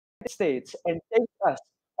States and take us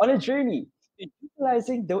on a journey to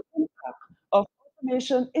utilizing the impact of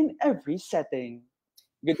automation in every setting.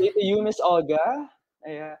 Good day to you, Miss Olga.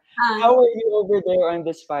 Yeah. Hi. How are you over there on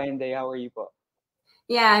this fine day? How are you po?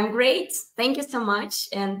 Yeah, I'm great. Thank you so much.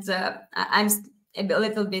 And I'm a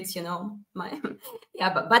little bit, my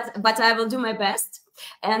yeah, but I will do my best.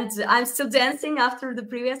 And I'm still dancing after the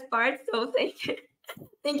previous part. So thank you,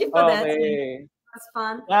 thank you for that. Yeah, it Okay. was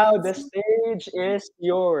fun. Now the So, stage is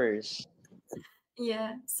yours.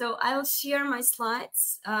 yeah. So I will share my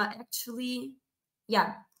slides. Actually,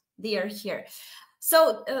 yeah, they are here.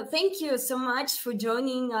 So thank you so much for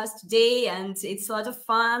joining us today, and it's a lot of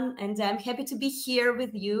fun, and I'm happy to be here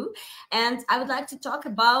with you. And I would like to talk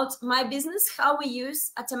about my business, how we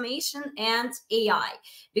use automation and AI,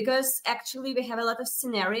 because actually we have a lot of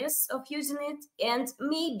scenarios of using it, and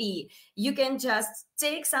maybe you can just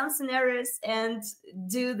take some scenarios and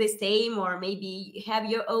do the same, or maybe have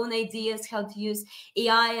your own ideas how to use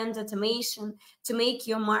AI and automation to make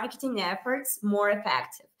your marketing efforts more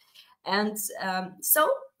effective. And so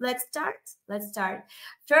let's start. Let's start.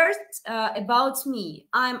 First, about me.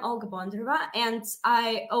 I'm Olga Bondareva, and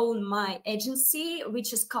I own my agency,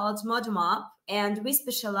 which is called Modum Up, and we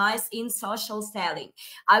specialize in social selling.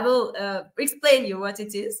 I will explain you what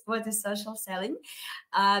it is. What is social selling?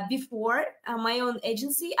 Before my own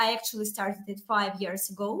agency, I actually started it 5 years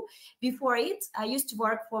ago. Before it, I used to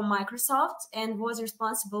work for Microsoft and was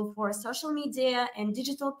responsible for social media and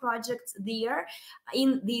digital projects there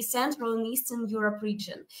in the Central and Eastern Europe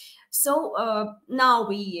region. So now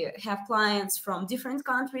we have clients from different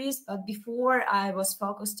countries, but before I was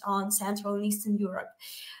focused on Central and Eastern Europe.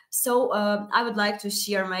 So I would like to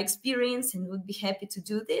share my experience and would be happy to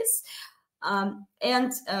do this.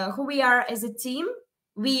 And who we are as a team,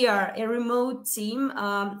 we are a remote team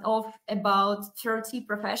of about 30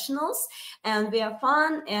 professionals, and we are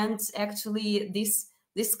fun. And actually, this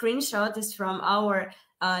screenshot is from our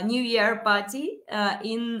New Year party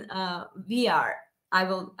in VR. I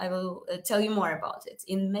will tell you more about it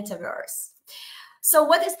in metaverse. So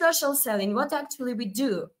what is social selling? What actually we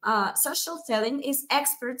do? Social selling is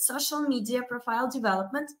expert social media profile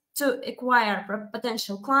development to acquire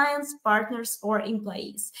potential clients, partners, or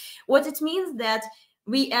employees. What it means that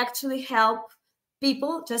we actually help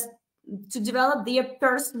people just to develop their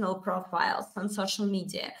personal profiles on social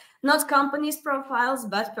media, not companies' profiles,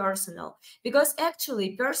 but personal. Because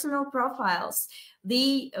actually, personal profiles,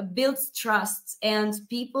 they build trust, and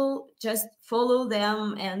people just follow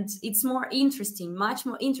them, and it's more interesting, much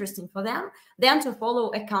more interesting for them than to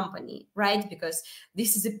follow a company, right? Because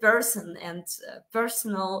this is a person, and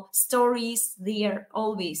personal stories, they are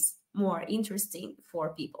always more interesting for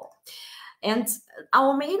people. And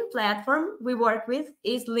our main platform we work with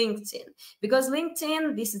is LinkedIn, because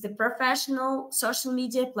LinkedIn, this is a professional social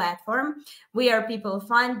media platform where people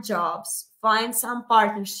find jobs, find some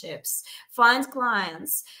partnerships, find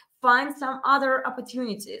clients, find some other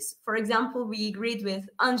opportunities. For example, we agreed with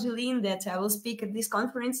Angeline that I will speak at this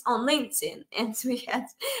conference on LinkedIn, and we had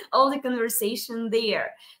all the conversation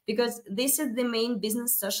there because this is the main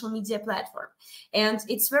business social media platform. And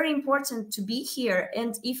it's very important to be here.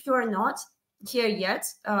 And if you are not here yet,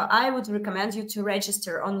 I would recommend you to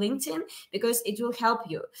register on LinkedIn, because it will help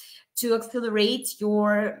you to accelerate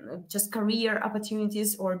your just career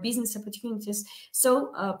opportunities or business opportunities.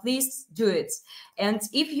 So please do it. And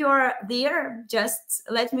if you're there, just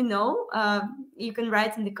let me know. You can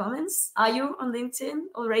write in the comments, are you on LinkedIn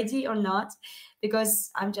already or not? Because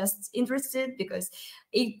I'm just interested, because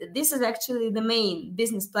this is actually the main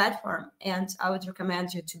business platform, and I would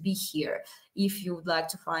recommend you to be here if you would like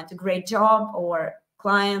to find a great job or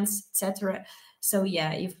clients, etc. So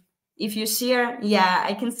yeah, if you share, yeah,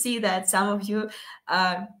 I can see that some of you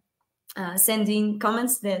are sending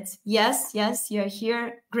comments that yes, you're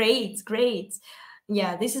here. Great.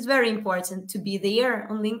 Yeah, this is very important to be there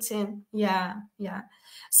on LinkedIn. Yeah.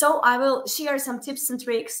 So I will share some tips and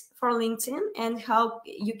tricks for LinkedIn and how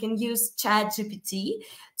you can use ChatGPT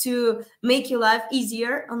to make your life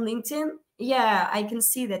easier on LinkedIn. Yeah, I can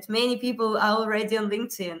see that many people are already on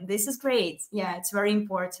LinkedIn. This is great. Yeah, it's very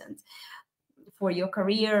important for your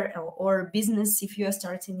career or business. If you are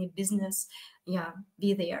starting a business, yeah,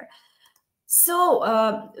 be there.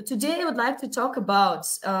 So today I would like to talk about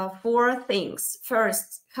 4 things.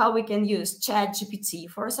 First, how we can use ChatGPT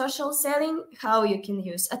for social selling, how you can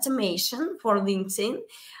use automation for LinkedIn,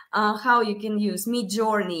 how you can use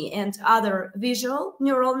Midjourney and other visual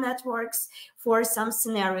neural networks for some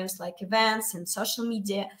scenarios like events and social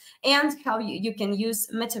media, and how you can use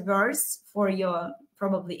metaverse for your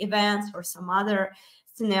probably events or some other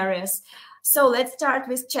scenarios. So let's start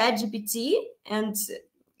with ChatGPT. And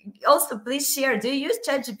also please share, do you use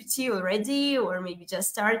ChatGPT already, or maybe just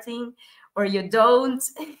starting, or you don't?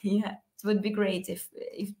 Yeah, it would be great if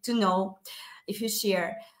to know if you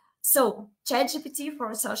share. So ChatGPT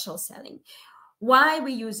for social selling. Why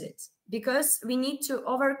we use it? Because we need to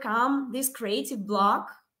overcome this creative block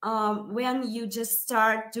when you just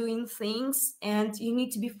start doing things and you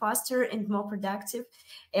need to be faster and more productive.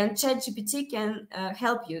 And ChatGPT can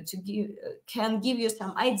help you to give you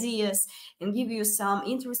some ideas and give you some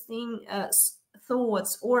interesting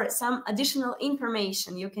thoughts or some additional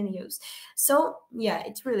information you can use. So yeah,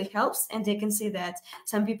 it really helps, and I can see that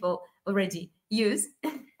some people already use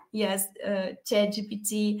yes,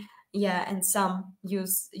 ChatGPT. Yeah, and some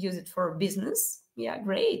use it for business. Yeah,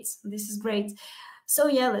 great, this is great. So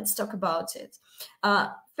yeah, let's talk about it.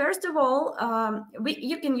 First of all,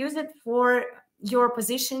 you can use it for your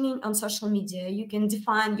positioning on social media. You can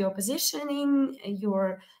define your positioning,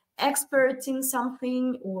 your expert in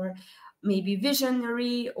something, or maybe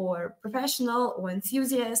visionary or professional or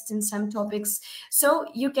enthusiast in some topics. So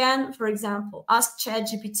you can, for example, ask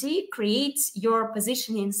ChatGPT, create your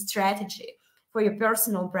positioning strategy for your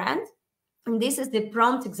personal brand. And this is the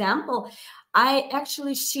prompt example. I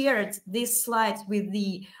actually shared this slide with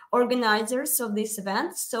the organizers of this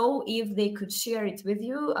event. So if they could share it with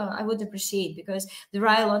you, I would appreciate, because there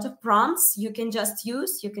are a lot of prompts you can just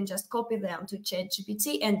use. You can just copy them to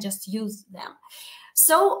ChatGPT and just use them.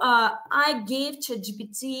 So I gave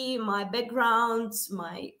ChatGPT my background,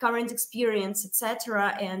 my current experience,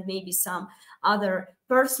 etc., and maybe some other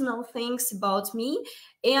personal things about me.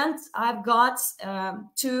 And I've got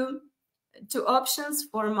two options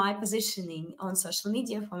for my positioning on social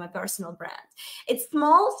media for my personal brand. It's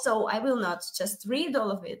small, so I will not just read all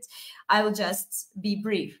of it. I will just be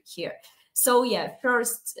brief here. So yeah,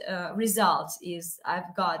 first result is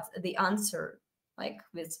I've got the answer, like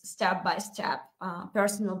with step-by-step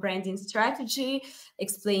personal branding strategy,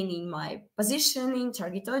 explaining my positioning,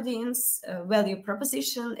 target audience, value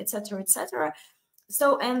proposition, etc., etc.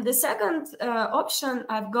 So, and the second option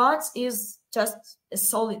I've got is just a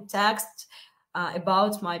solid text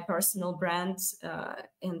about my personal brand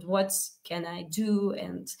and what can I do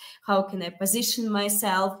and how can I position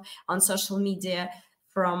myself on social media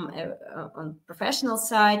from on professional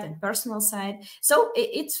side and personal side. So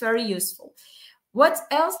it's very useful. What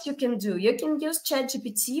else you can do? You can use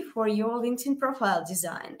ChatGPT for your LinkedIn profile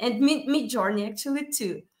design, and Midjourney actually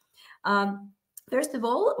too. First of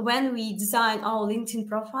all, when we design our LinkedIn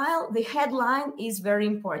profile, the headline is very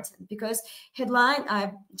important, because headline,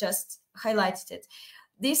 I've just highlighted it.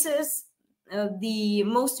 This is the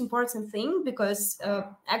most important thing, because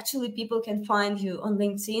actually people can find you on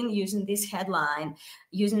LinkedIn using this headline,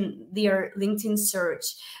 using their LinkedIn search.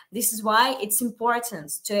 This is why it's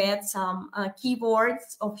important to add some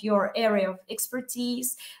keywords of your area of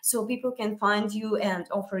expertise, so people can find you and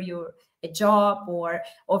offer you a job or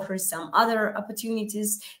offer some other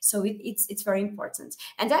opportunities. So it's very important.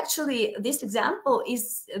 And actually, this example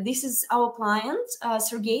is, this is our client,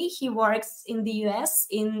 Sergey. He works in the US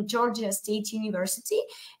in Georgia State University,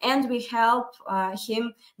 and we help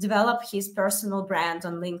him develop his personal brand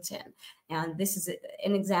on LinkedIn. And this is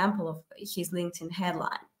an example of his LinkedIn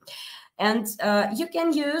headline. And you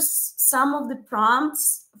can use some of the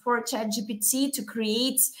prompts for ChatGPT to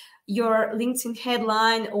create your LinkedIn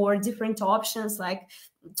headline, or different options like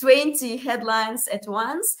 20 headlines at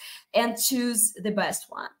once, and choose the best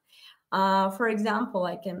one. For example,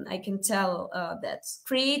 I can tell that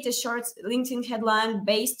create a short LinkedIn headline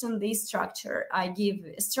based on this structure. I give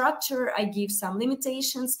a structure, I give some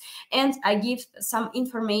limitations, and I give some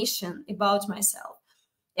information about myself.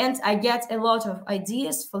 And I get a lot of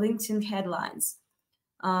ideas for LinkedIn headlines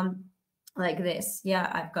like this. Yeah,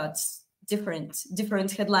 I've got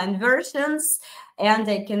different headline versions, and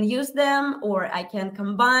I can use them, or I can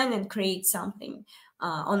combine and create something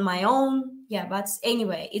on my own. Yeah, but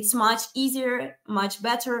anyway, it's much easier, much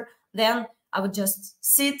better than I would just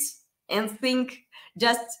sit and think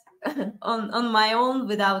just on my own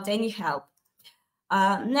without any help.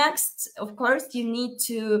 Next, of course, you need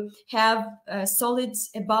to have a solid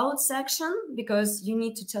about section, because you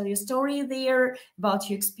need to tell your story there about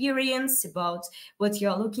your experience, about what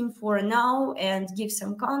you're looking for now, and give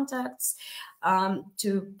some contacts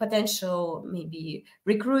to potential maybe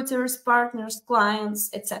recruiters, partners, clients,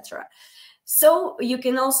 etc. So you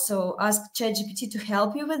can also ask ChatGPT to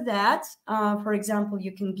help you with that. For example,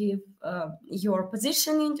 you can give your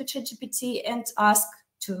positioning to ChatGPT and ask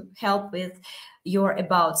to help with your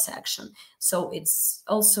about section. So it's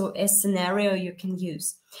also a scenario you can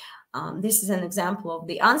use. This is an example of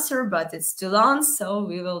the answer, but it's too long, so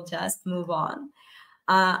we will just move on.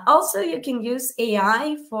 Also, you can use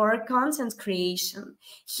AI for content creation.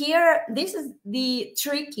 Here, this is the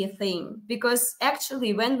tricky thing, because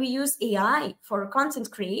actually when we use AI for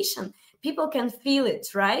content creation, people can feel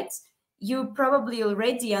it, right? You probably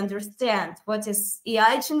already understand what is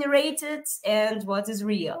AI generated and what is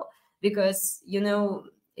real, because,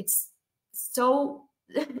 it's so,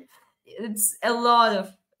 it's a lot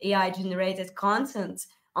of AI generated content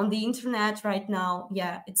on the internet right now.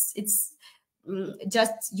 Yeah, it's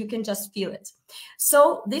just, you can just feel it.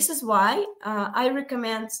 So this is why I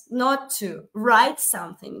recommend not to write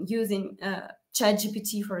something using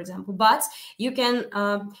ChatGPT, for example, but you can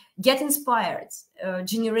get inspired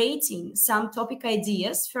generating some topic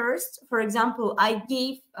ideas first. For example, I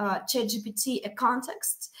gave ChatGPT a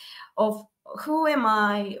context of who am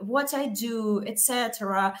I, what I do,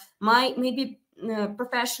 etc. My maybe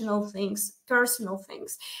professional things, personal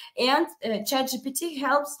things, and ChatGPT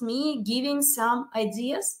helps me giving some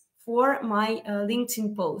ideas for my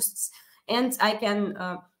LinkedIn posts, and I can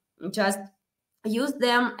just use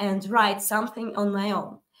them and write something on my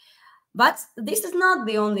own. But this is not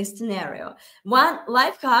the only scenario. One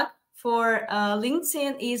life hack for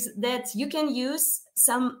LinkedIn is that you can use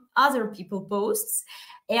some other people posts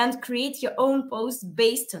and create your own post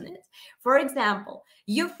based on it. For example,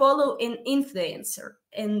 you follow an influencer,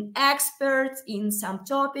 an expert in some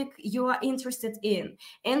topic you are interested in,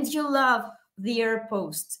 and you love their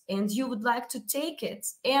post and you would like to take it,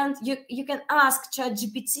 and you can ask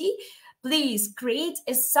ChatGPT, please create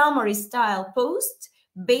a summary style post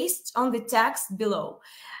based on the text below.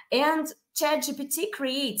 And ChatGPT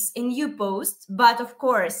creates a new post, but of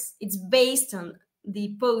course it's based on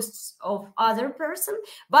the posts of other person,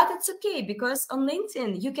 but it's okay, because on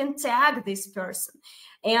LinkedIn you can tag this person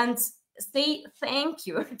and say thank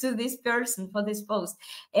you to this person for this post.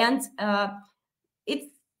 And it's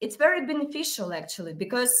it's very beneficial actually,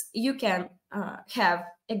 because you can have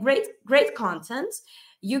a great content.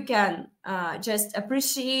 You can just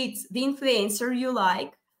appreciate the influencer you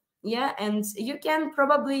like, yeah, and you can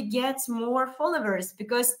probably get more followers,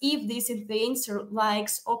 because if this influencer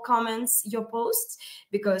likes or comments your posts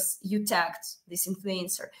because you tagged this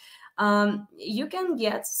influencer, you can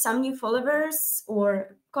get some new followers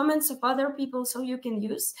or comments of other people. So you can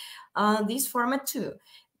use this format too,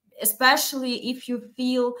 especially if you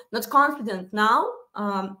feel not confident now,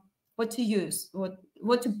 what to use,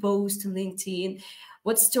 what to post on LinkedIn,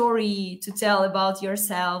 what story to tell about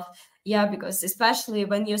yourself. Yeah, because especially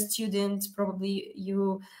when you're a student, probably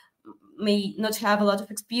you may not have a lot of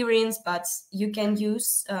experience, but you can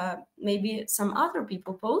use maybe some other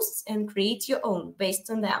people posts and create your own based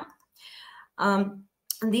on them. And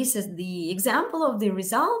this is the example of the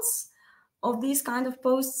results of these kind of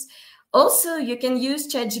posts. Also, you can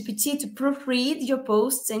use ChatGPT to proofread your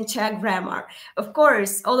posts and check grammar. Of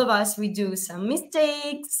course, all of us, we do some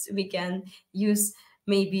mistakes. We can use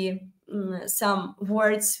maybe some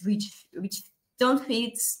words which don't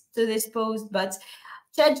fit to this post, but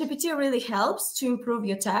ChatGPT really helps to improve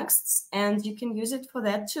your texts, and you can use it for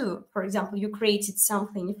that too. For example, you created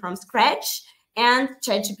something from scratch and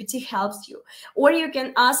ChatGPT helps you. Or you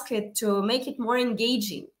can ask it to make it more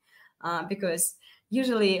engaging, because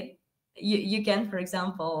usually you can, for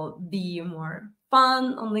example, be more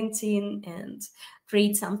fun on LinkedIn and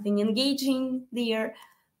create something engaging there.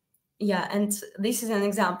 Yeah, and this is an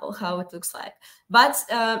example how it looks like. But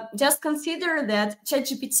just consider that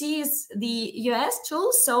ChatGPT is the US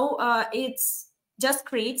tool, so it just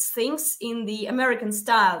creates things in the American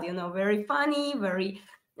style, very funny, very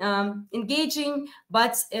engaging,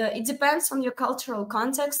 but it depends on your cultural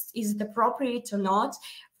context. Is it appropriate or not?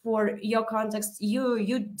 For your context,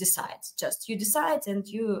 you decide. Just you decide, and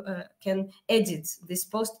you can edit this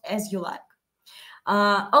post as you like.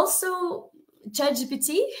 Also,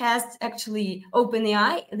 ChatGPT has actually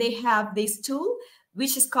OpenAI. They have this tool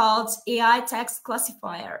which is called AI text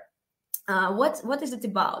classifier. What is it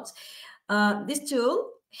about? This tool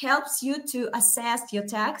helps you to assess your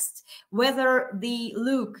text, whether they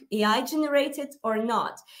look AI generated or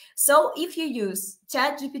not. So if you use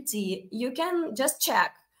ChatGPT, you can just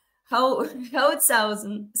check how it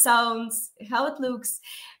sounds, how it looks,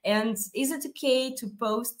 and is it okay to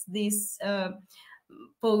post this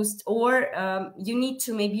post, or you need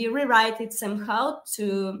to maybe rewrite it somehow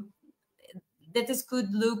to that this could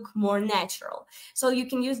look more natural. So you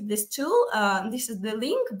can use this tool. This is the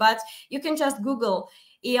link, but you can just Google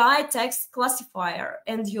AI text classifier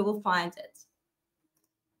and you will find it.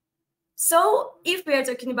 So if we are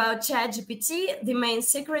talking about ChatGPT, the main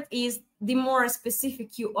secret is the more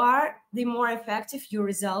specific you are, the more effective your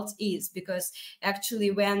result is, because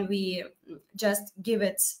actually when we just give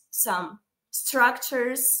it some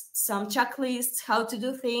structures, some checklists, how to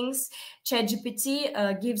do things.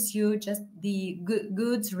 ChatGPT gives you just the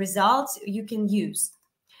good results you can use.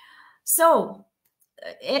 So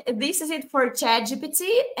this is it for ChatGPT,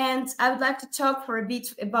 and I would like to talk for a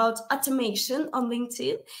bit about automation on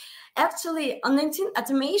LinkedIn. Actually, on LinkedIn,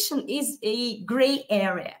 automation is a gray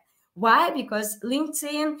area. Why? Because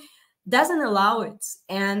LinkedIn doesn't allow it.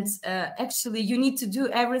 And actually, you need to do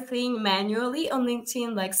everything manually on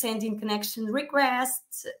LinkedIn, like sending connection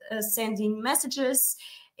requests, sending messages,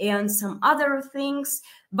 and some other things.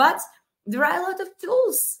 But there are a lot of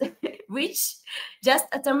tools which just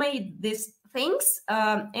automate these things,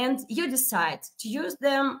 and you decide to use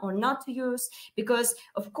them or not to use, because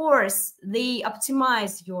of course they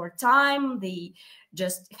optimize your time, they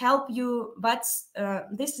just help you, but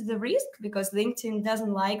this is the risk because LinkedIn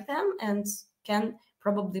doesn't like them and can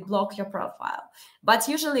probably block your profile. But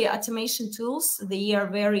usually automation tools, they are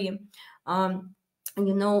very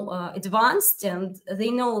advanced, and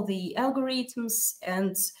they know the algorithms,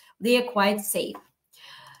 and they are quite safe.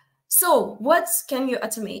 So what can you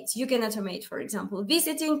automate? You can automate, for example,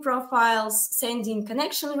 visiting profiles, sending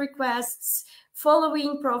connection requests,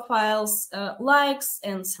 following profiles, likes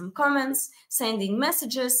and some comments, sending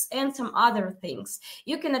messages, and some other things.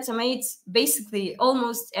 You can automate basically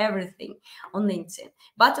almost everything on LinkedIn.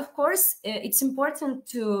 But of course, it's important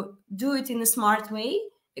to do it in a smart way,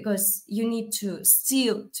 because you need to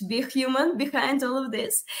still to be human behind all of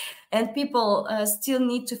this, and people still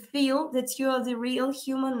need to feel that you are the real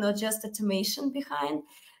human, not just automation behind.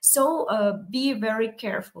 So be very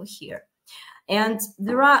careful here. And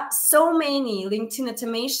there are so many LinkedIn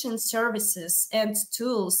automation services and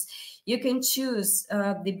tools. You can choose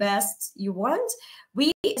the best you want.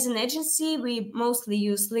 We, as an agency, we mostly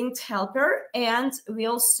use Linked Helper, and we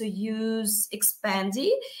also use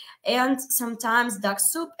Expandy, and sometimes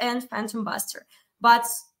DuckSoup and Phantom Buster. But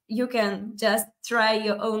you can just try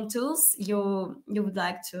your own tools you would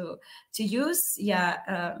like to use.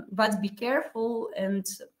 But be careful and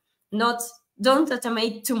don't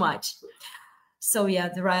automate too much. So yeah,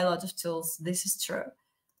 there are a lot of tools. This is true.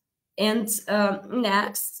 And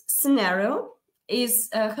next scenario is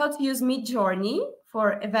how to use Midjourney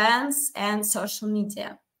for events and social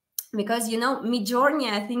media. Because, Midjourney,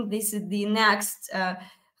 I think this is the next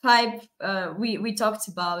hype. We talked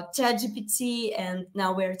about ChatGPT, and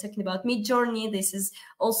now we're talking about Midjourney. This is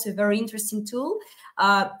also a very interesting tool.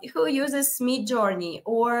 Who uses Midjourney,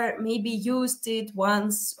 or maybe used it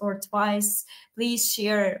once or twice? Please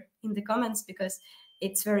share in the comments, because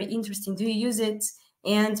it's very interesting. Do you use it?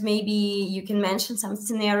 And maybe you can mention some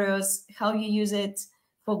scenarios, how you use it,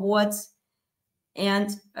 for what. And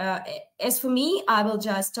as for me, I will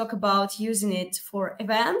just talk about using it for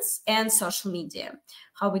events and social media,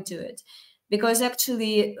 how we do it. Because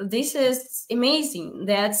actually, this is amazing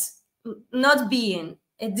that not being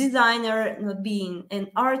a designer, not being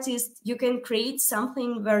an artist, you can create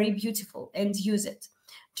something very beautiful and use it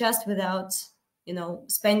just without,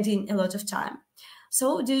 spending a lot of time.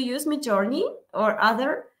 So do you use Midjourney or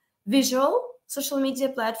other visual social media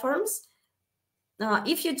platforms?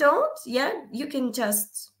 If you don't, you can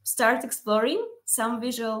just start exploring some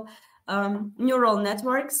visual neural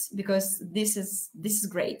networks, because this is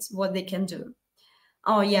great what they can do.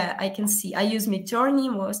 Oh yeah, I can see. I use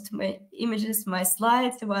Midjourney. Most of my images, my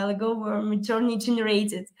slides a while ago were Midjourney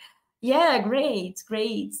generated. Yeah, great.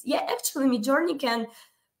 Yeah, actually, Midjourney can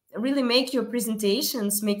really make your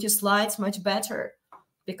presentations, make your slides much better,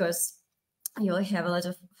 because you'll have a lot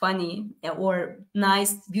of funny or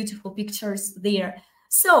nice, beautiful pictures there.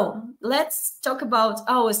 So let's talk about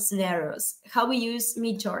our scenarios, how we use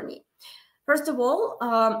Midjourney. First of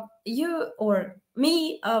all, you or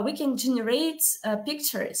me, we can generate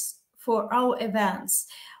pictures for our events,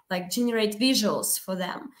 like generate visuals for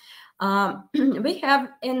them. We have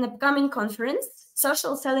an upcoming conference,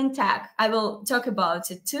 Social Selling Tech. I will talk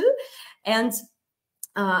about it too. And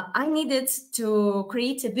I needed to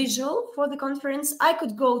create a visual for the conference. I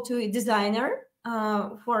could go to a designer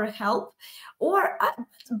for help,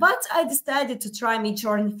 but I decided to try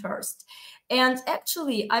Midjourney first. And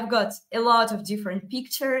actually, I've got a lot of different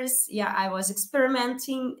pictures. Yeah, I was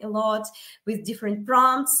experimenting a lot with different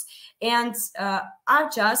prompts, and I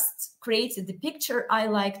just created the picture I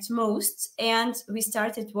liked most, and we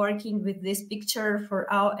started working with this picture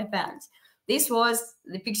for our event. This was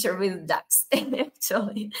the picture with ducks,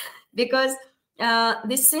 actually, because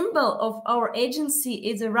the symbol of our agency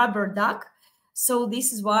is a rubber duck. So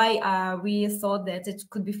this is why we thought that it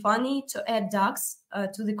could be funny to add ducks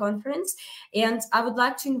to the conference. And I would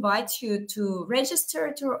like to invite you to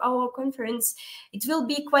register to our conference. It will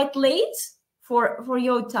be quite late for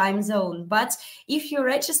your time zone. But if you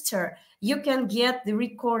register, you can get the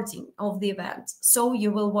recording of the event, so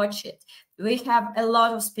you will watch it. We have a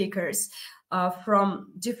lot of speakers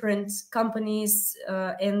from different companies,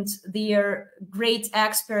 and they are great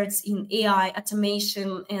experts in AI,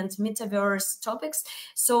 automation, and metaverse topics.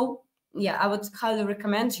 So yeah, I would highly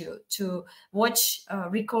recommend you to watch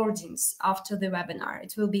recordings after the webinar.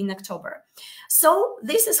 It will be in October. So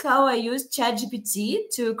this is how I use ChatGPT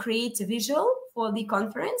to create a visual for the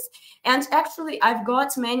conference. And actually, I've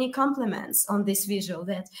got many compliments on this visual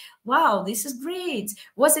that, wow, this is great.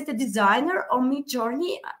 Was it a designer or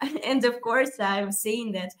Midjourney? And of course, I'm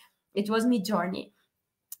saying that it was Midjourney.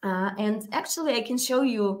 And actually, I can show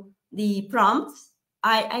you the prompts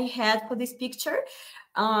I had for this picture.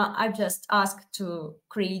 I just asked to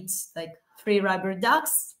create like 3 rubber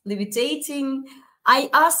ducks levitating. I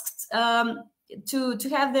asked to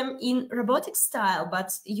have them in robotic style,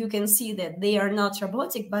 but you can see that they are not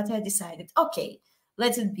robotic. But I decided, okay,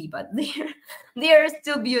 let it be. But they are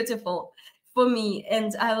still beautiful for me,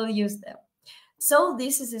 and I will use them. So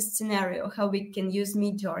this is a scenario how we can use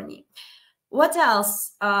Midjourney. What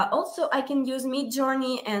else? Also, I can use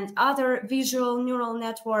Midjourney and other visual neural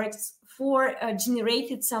networks for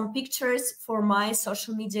generated some pictures for my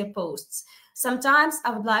social media posts. Sometimes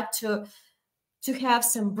I would like to have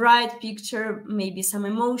some bright picture, maybe some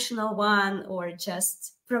emotional one or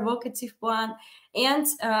just provocative one. And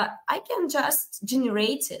I can just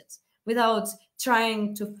generate it without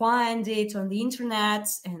trying to find it on the internet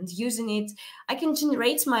and using it. I can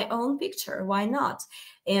generate my own picture. Why not?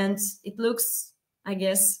 And it looks, I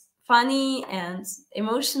guess, funny and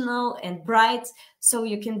emotional and bright, so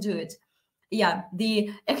you can do it. Yeah,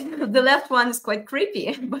 the the left one is quite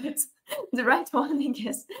creepy, but the right one, I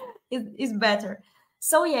guess, is better.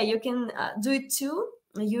 So yeah, you can do it too.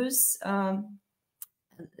 Use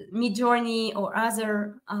Midjourney or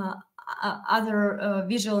other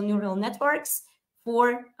visual neural networks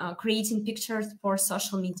for creating pictures for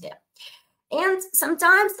social media. And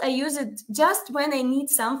sometimes I use it just when I need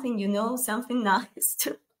something, something nice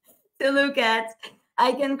to look at.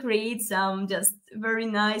 I can create some just very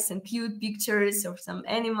nice and cute pictures of some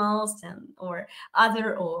animals or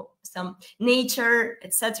some nature,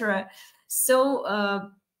 etc. So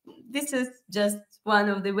this is just one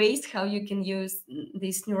of the ways how you can use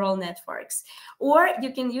these neural networks, or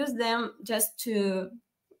you can use them just to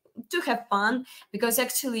have fun, because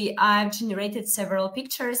actually I've generated several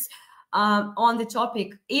pictures on the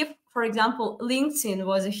topic. If, for example, LinkedIn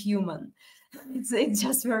was a human, it's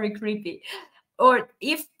just very creepy. Or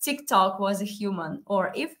if TikTok was a human,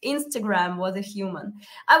 or if Instagram was a human.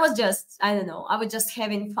 I was just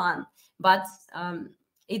having fun, but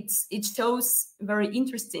it shows very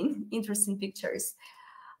interesting pictures.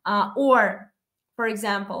 Or, for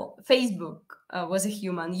example, Facebook was a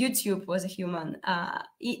human, YouTube was a human,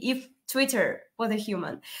 if Twitter was a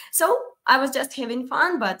human. So I was just having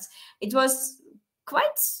fun, but it was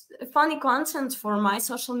quite funny content for my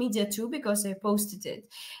social media too, because I posted it,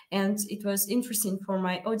 and it was interesting for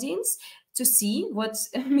my audience to see what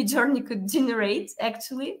Midjourney could generate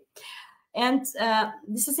actually. And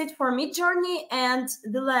this is it for Midjourney. And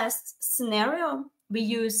the last scenario we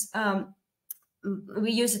use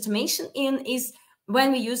automation in is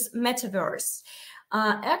when we use metaverse.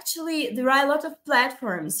 Actually, there are a lot of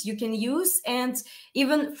platforms you can use, and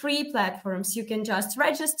even free platforms. You can just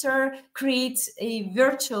register, create a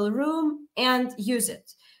virtual room, and use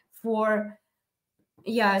it for,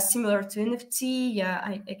 yeah, similar to NFT. Yeah,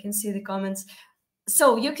 I can see the comments.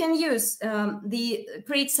 So you can use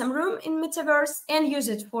create some room in metaverse and use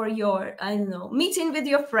it for your, I don't know, meeting with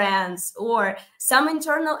your friends or some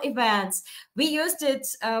internal events. We used it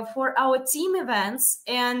for our team events,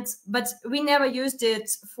 but we never used it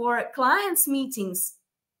for clients meetings.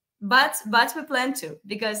 But we plan to,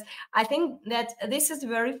 because I think that this is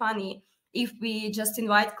very funny if we just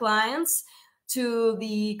invite clients to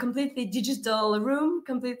the completely digital room,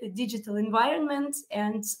 completely digital environment,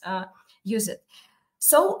 and use it.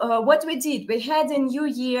 So what we did, we had a New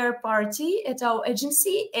Year party at our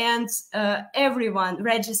agency, and everyone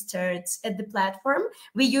registered at the platform.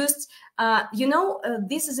 We used,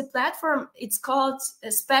 this is a platform, it's called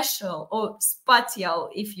Special, or Spatial,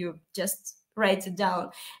 if you just write it down,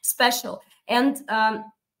 Special. And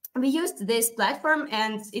we used this platform,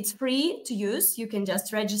 and it's free to use. You can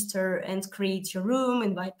just register and create your room,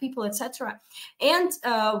 invite people, etc. And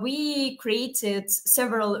we created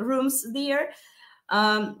several rooms there.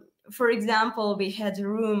 for example, we had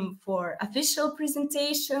room for official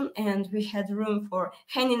presentation and we had room for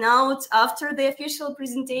hanging out after the official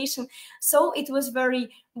presentation. So it was very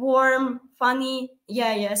warm, funny,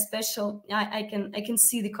 yeah, special. I can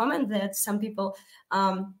see the comment that some people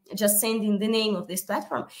just sending the name of this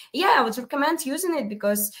platform. Yeah, I would recommend using it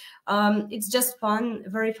because it's just fun,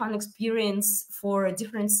 very fun experience for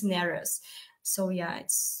different scenarios. So yeah,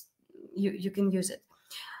 it's you can use it.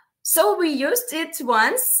 So we used it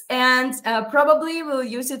once, and probably we'll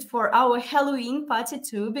use it for our Halloween party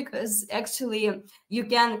too, because actually you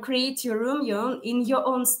can create your room in your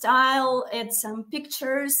own style, add some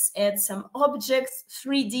pictures, add some objects,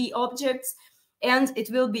 3D objects, and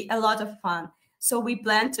it will be a lot of fun. So we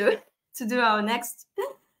plan to do our next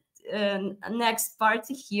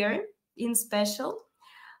party here in special.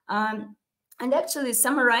 Um, and actually,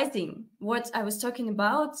 summarizing what I was talking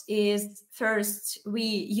about is, first, we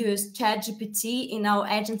use ChatGPT in our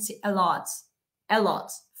agency a lot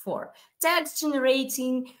for text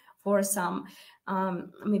generating, for some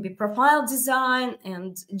maybe profile design,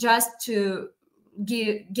 and just to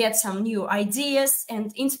get some new ideas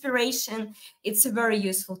and inspiration. It's a very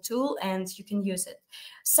useful tool and you can use it.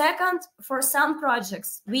 Second, for some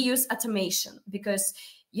projects, we use automation because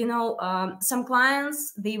some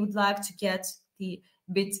clients, they would like to get the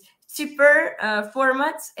bit cheaper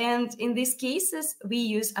format, and in these cases we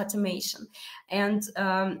use automation, and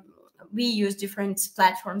we use different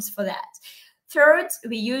platforms for that. Third,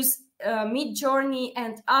 we use Midjourney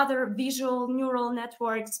and other visual neural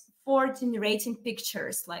networks for generating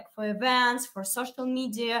pictures, like for events, for social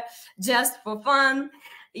media, just for fun.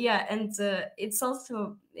 Yeah, and it's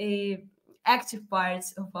also a active part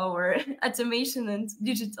of our automation and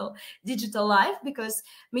digital life, because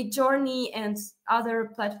Midjourney and other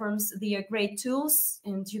platforms, they are great tools,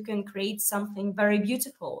 and you can create something very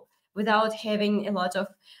beautiful without having a lot of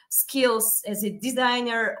skills as a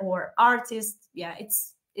designer or artist. Yeah,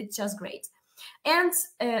 it's just great. And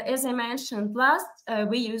as I mentioned last,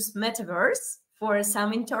 we use Metaverse for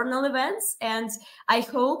some internal events, and I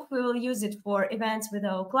hope we will use it for events with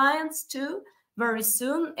our clients too very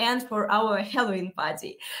soon, and for our Halloween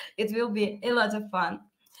party. It will be a lot of fun.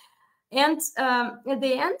 And at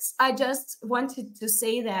the end, I just wanted to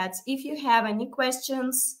say that if you have any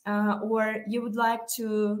questions or you would like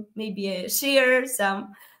to maybe share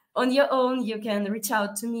some on your own, you can reach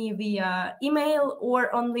out to me via email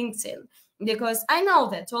or on LinkedIn, because I know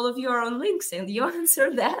that all of you are on LinkedIn. You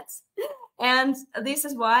answer that. And this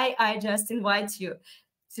is why I just invite you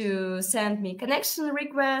to send me connection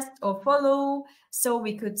request or follow, so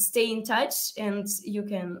we could stay in touch and you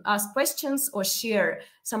can ask questions or share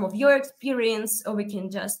some of your experience, or we can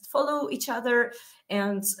just follow each other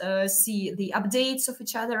and see the updates of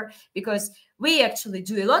each other, because we actually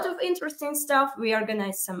do a lot of interesting stuff. We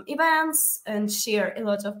organize some events and share a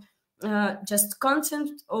lot of just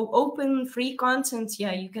content, open free content.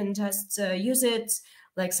 Yeah, you can just use it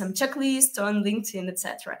like some checklist on LinkedIn,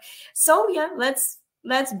 etc. So yeah, let's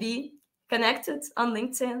be connected on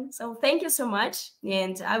LinkedIn. So thank you so much,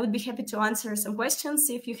 and I would be happy to answer some questions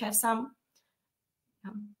if you have some.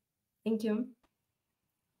 Thank you.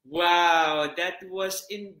 Wow, that was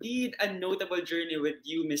indeed a notable journey with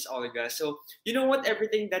you, Miss Olga. So, you know what?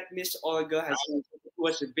 Everything that Miss Olga has mentioned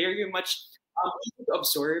was very much easy to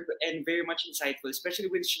absorb and very much insightful, especially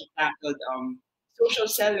when she tackled social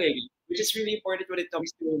selling, which is really important when it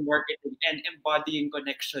comes to marketing and embodying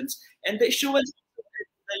connections. And the assurance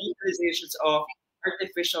the utilizations of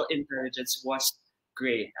artificial intelligence was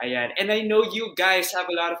great, Ayan. And I know you guys have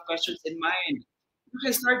a lot of questions in mind. You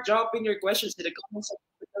can start dropping your questions in the comment section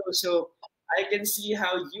below, so I can see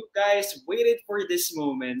how you guys waited for this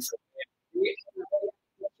moment. So, we have a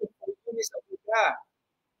question for you, Miss Abuja.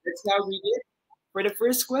 Let's now read it. For the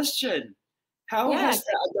first question, how Yeah. has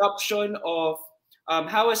the adoption of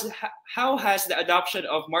how has the adoption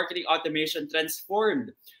of marketing automation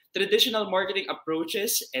transformed traditional marketing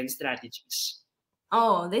approaches and strategies?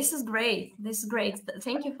 Oh, this is great. This is great.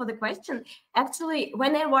 Thank you for the question. Actually,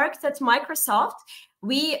 when I worked at Microsoft,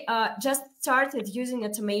 we just started using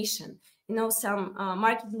automation, some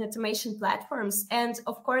marketing automation platforms. And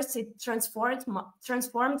of course, it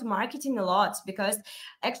transformed marketing a lot, because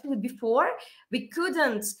actually before we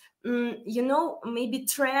couldn't maybe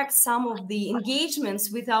track some of the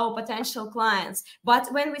engagements with our potential clients.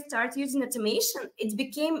 But when we start using automation, it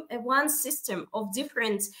became a one system of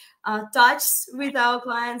different touches with our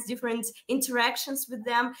clients, different interactions with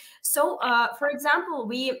them. So, for example,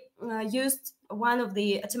 we used one of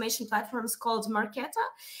the automation platforms called Marketo,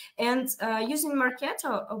 and using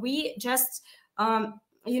Marketo, we just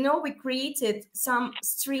we created some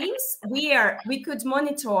streams where we could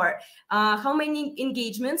monitor how many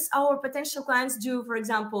engagements our potential clients do. For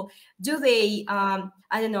example, do they, I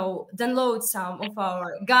don't know, download some of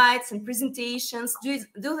our guides and presentations?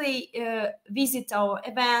 Do they visit our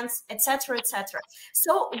events, etc., etc.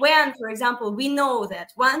 So when, for example, we know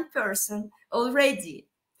that one person already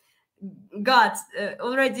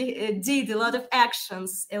did a lot of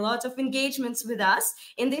actions, a lot of engagements with us.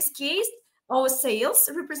 In this case, our sales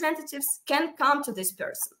representatives can come to this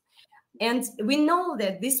person. And we know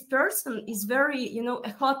that this person is very, a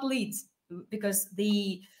hot lead, because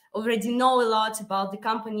they already know a lot about the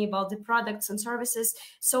company, about the products and services.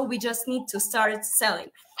 So we just need to start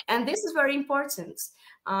selling. And this is very important,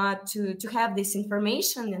 to have this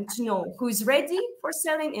information and to know who is ready for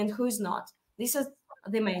selling and who is not. This is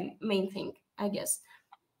the main thing, I guess.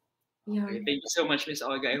 Yeah. Okay, thank you so much, Miss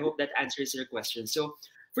Olga. I hope that answers your question. So,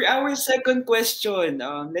 for our second question,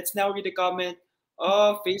 let's now read the comment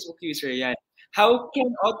of Facebook user. Yeah. How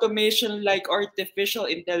can automation like artificial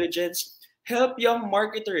intelligence help young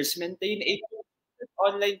marketers maintain a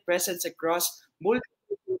online presence across multiple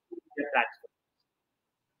media platforms?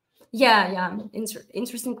 Yeah.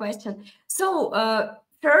 Interesting question. So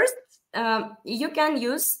first, you can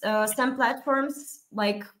use some platforms,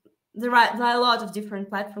 like there are a lot of different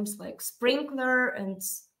platforms like Sprinkler and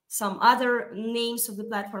some other names of the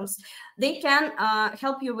platforms. They can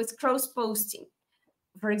help you with cross posting.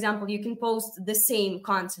 For example, you can post the same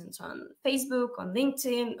content on Facebook, on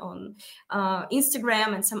LinkedIn, on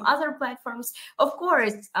Instagram, and some other platforms. Of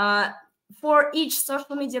course, for each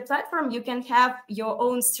social media platform, you can have your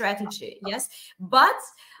own strategy, yes, but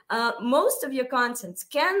most of your content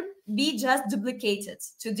can be just duplicated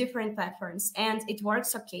to different platforms, and it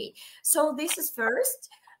works okay. So this is first.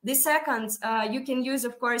 The second, you can use,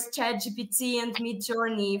 of course, ChatGPT and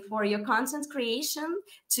Midjourney for your content creation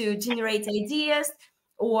to generate ideas,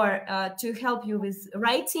 or to help you with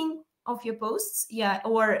writing of your posts, yeah,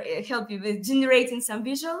 or help you with generating some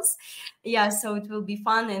visuals, yeah, so it will be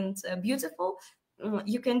fun and beautiful.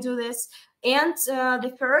 You can do this. And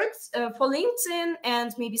the third, for LinkedIn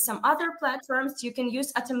and maybe some other platforms, you can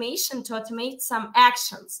use automation to automate some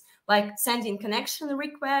actions, like sending connection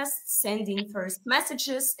requests, sending first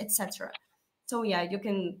messages, etc. So yeah, you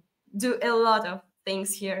can do a lot of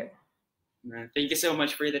things here. Thank you so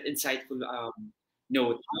much for that insightful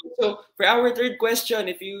note. So, for our third question,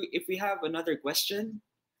 if we have another question,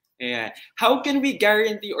 yeah. How can we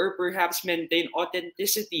guarantee or perhaps maintain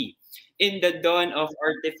authenticity in the dawn of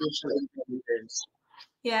artificial intelligence?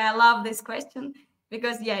 Yeah, I love this question,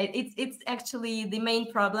 because yeah, it's actually the main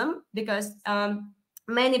problem, because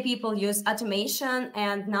many people use automation,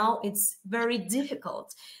 and now it's very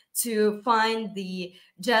difficult to find the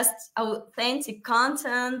just authentic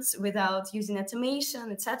content without using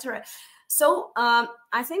automation, etc. So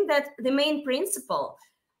I think that the main principle: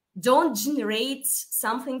 don't generate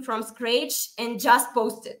something from scratch and just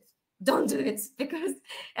post it. Don't do it, because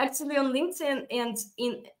actually on LinkedIn and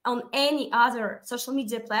on any other social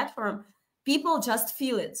media platform, people just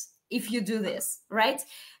feel it if you do this, right?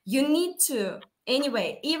 You need to,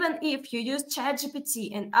 anyway, even if you use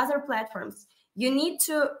ChatGPT and other platforms, you need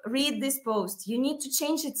to read this post, you need to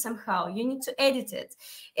change it somehow, you need to edit it,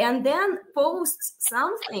 and then post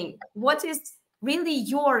something what is really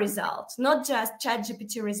your result, not just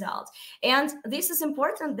ChatGPT result. And this is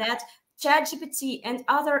important, that ChatGPT and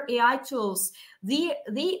other AI tools,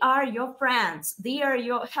 they are your friends, they are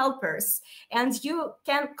your helpers, and you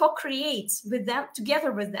can co-create with them,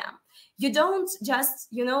 together with them. You don't just,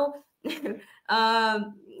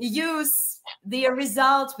 use their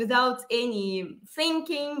result without any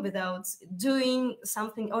thinking, without doing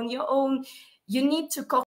something on your own. You need to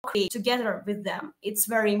co-create together with them. It's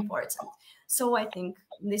very important. So I think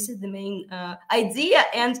this is the main idea.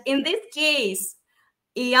 And in this case,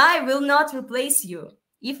 AI will not replace you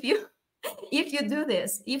if you if you do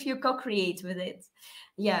this, if you co-create with it.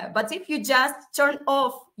 Yeah, but if you just turn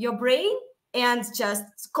off your brain and just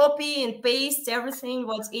copy and paste everything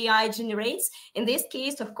what AI generates, in this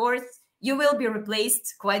case, of course, you will be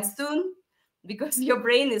replaced quite soon, because your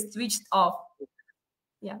brain is switched off.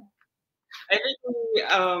 Yeah. I think we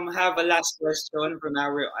have a last question from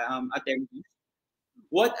our attendees.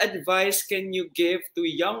 What advice can you give to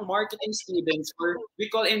young marketing students, or we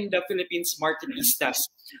call in the Philippines marketistas,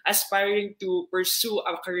 aspiring to pursue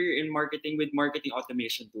a career in marketing with marketing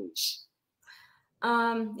automation tools?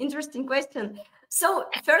 Interesting question. So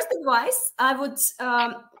first advice I would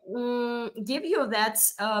give you that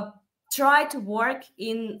try to work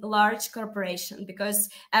in large corporation, because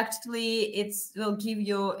actually it will give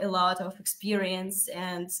you a lot of experience,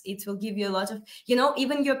 and it will give you a lot of,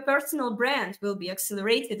 even your personal brand will be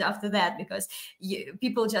accelerated after that, because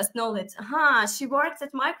people just know that, she worked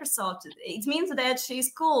at Microsoft, it means that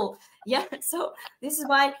she's cool. Yeah. So this is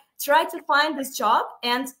why try to find this job.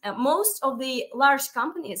 And most of the large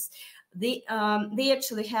companies, they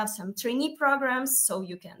actually have some trainee programs, so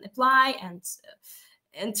you can apply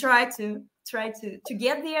and try to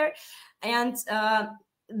get there. And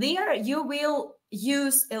there you will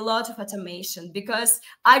use a lot of automation, because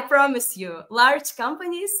I promise you, large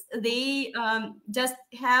companies, they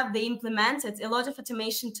they implemented a lot of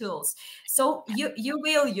automation tools, so you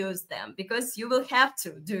will use them, because you will have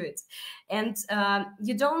to do it. And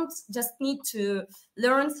you don't just need to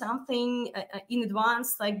learn something in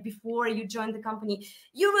advance, like before you join the company.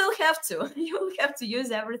 You will have to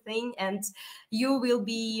use everything, and you will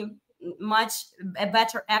be a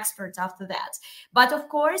better expert after that. But of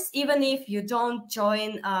course, even if you don't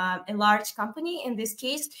join a large company, in this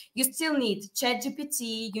case, you still need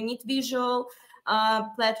ChatGPT, you need visual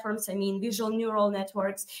platforms, visual neural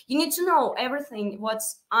networks. You need to know everything what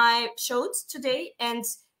I showed today, and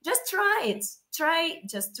just try it.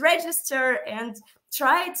 Just register and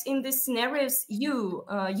try it in the scenarios you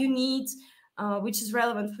need, which is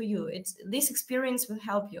relevant for you. This experience will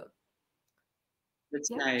help you. That's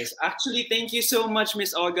nice. Actually, thank you so much,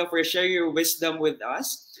 Miss Olga, for sharing your wisdom with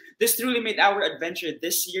us. This truly made our adventure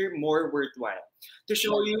this year more worthwhile. To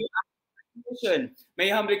show you our mission, may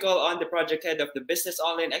I humbly call on the project head of the Business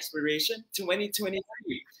Online Exploration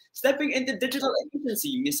 2023, stepping into digital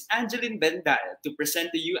efficiency, Miss Angeline Bendal, to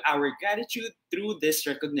present to you our gratitude through this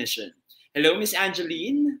recognition. Hello, Miss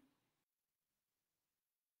Angeline.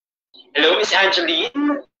 Hello, Miss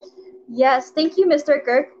Angeline. Yes, thank you, Mr.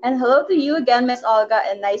 Kirk, and hello to you again, Miss Olga,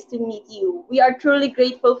 and nice to meet you. We are truly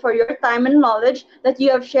grateful for your time and knowledge that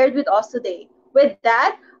you have shared with us today. With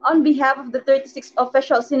that, on behalf of the 36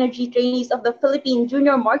 official Synergy trainees of the Philippine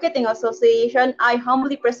Junior Marketing Association, I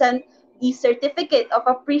humbly present the Certificate of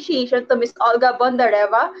Appreciation to Ms. Olga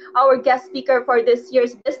Bondareva, our guest speaker for this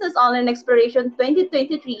year's Business Online Exploration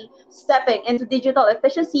 2023, stepping into digital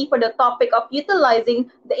efficiency for the topic of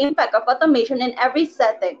utilizing the impact of automation in every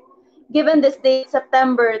setting. Given this date,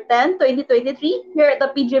 September 10, 2023, here at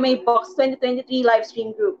the PGMA Box 2023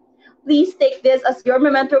 livestream group. Please take this as your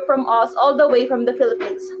memento from us all the way from the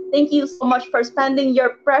Philippines. Thank you so much for spending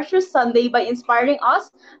your precious Sunday by inspiring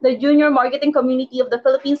us, the junior marketing community of the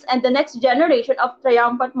Philippines, and the next generation of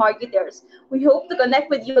triumphant marketers. We hope to connect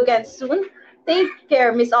with you again soon. Take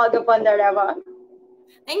care, Miss Olga Bondareva.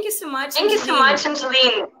 Thank you so much. Thank you so much,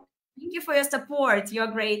 Angeline. Thank you for your support.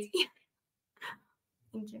 You're great.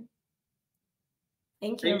 Thank you.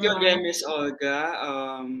 Thank you again, Miss Olga.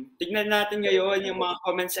 Tignan natin ngayon yung mga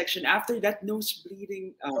comment section after that nose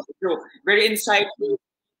bleeding. Very insightful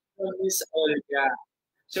from Miss Olga.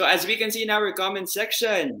 So as we can see in our comment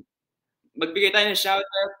section, magbigay tayo ng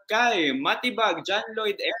shoutout kay Matibag, John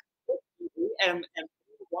Lloyd,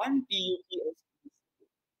 MM1, PUPS.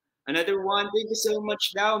 Another one, thank you so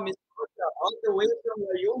much now, Miss Olga, all the way from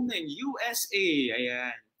Wyoming, USA.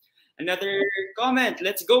 Ayan. Another comment,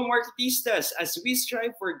 let's go Marketistas as we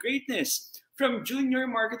strive for greatness from Junior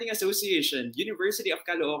Marketing Association, University of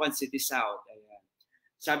Caloocan City South. Ayan.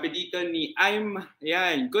 Sabi dito ni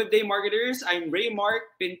good day marketers, I'm Ray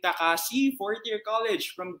Mark Pintakasi, 4th year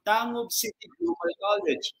college from Tangob City Global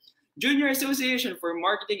College, Junior Association for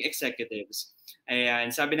Marketing Executives. Ayan,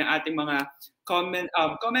 sabi ng ating mga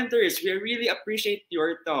commenters, we really appreciate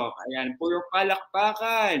your talk. Ayan, puro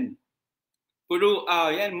palakpakan. Puro,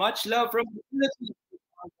 much love from the Philippines.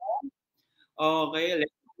 Okay,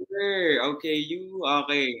 let's hear. Okay,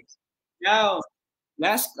 okay. Now,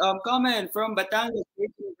 last comment from Batangas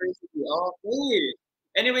State University. Okay.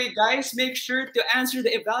 Anyway, guys, make sure to answer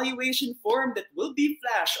the evaluation form that will be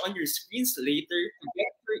flashed on your screens later to get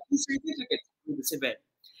your e-certificate for this event.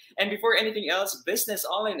 And before anything else, Business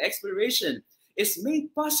Online Exploration is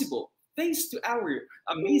made possible thanks to our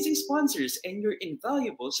amazing sponsors and your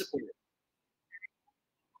invaluable support.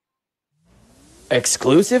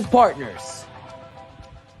 Exclusive partners.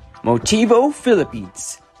 Motivo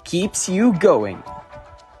Philippines keeps you going.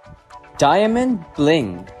 Diamond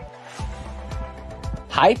Bling.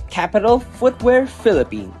 Hype Capital Footwear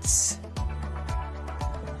Philippines.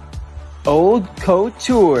 Old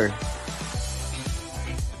Couture.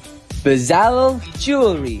 Bezalel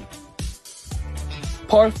Jewelry.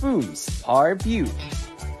 Parfums Par View.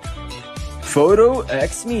 Photo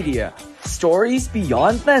X Media. Stories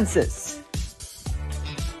beyond lenses.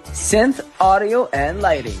 Synth Audio and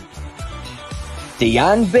Lighting.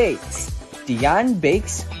 Dian Bakes. Dian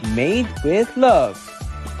Bakes made with love.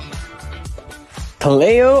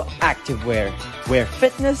 Kaleo Activewear, where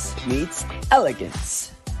fitness meets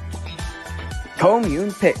elegance.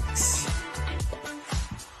 Commune Picks.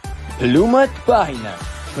 Lumat Bahina,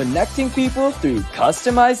 connecting people through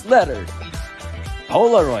customized letter.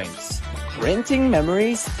 Polaroids, printing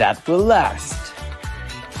memories that will last.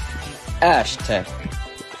 Ashtech.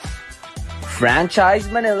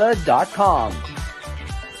 FranchiseManila.com.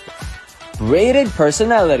 Rated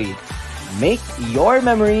personality. Make your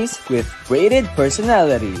memories with rated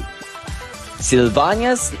personality.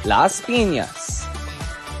 Silvania's Las Piñas.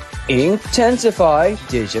 Intensify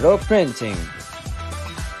digital printing.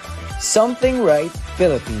 Something Right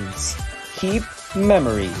Philippines. Keep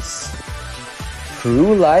memories.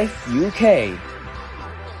 True Life UK.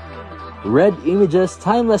 Red Images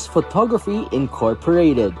Timeless Photography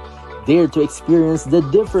Incorporated. Dare to experience the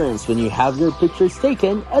difference when you have your pictures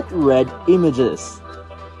taken at Red Images.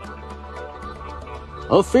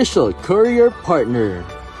 Official Courier Partner.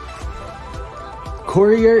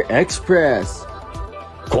 Courier Express.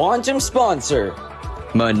 Quantum Sponsor.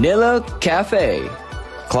 Manila Cafe.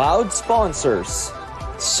 Cloud Sponsors.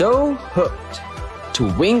 So Hooked.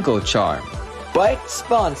 Twinkle Charm. Bike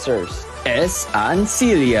Sponsors. S.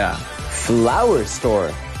 Ancilia. Flower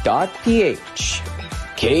Store.ph.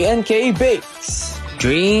 K&K Bakes.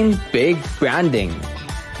 Dream Big Branding.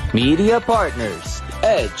 Media Partners.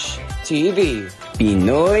 Edge TV.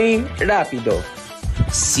 Pinoy Rapido.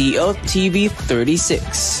 CLTV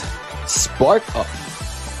 36. Spark Up.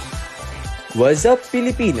 What's Up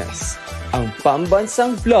Pilipinas? Ang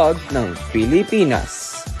pambansang vlog ng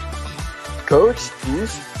Pilipinas. Coach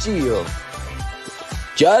Boost Gio.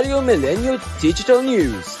 Diario Milenio Digital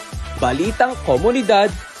News. Balitang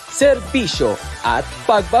komunidad, serbisyo at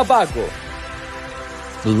pagbabago.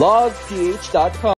 Vlogph.com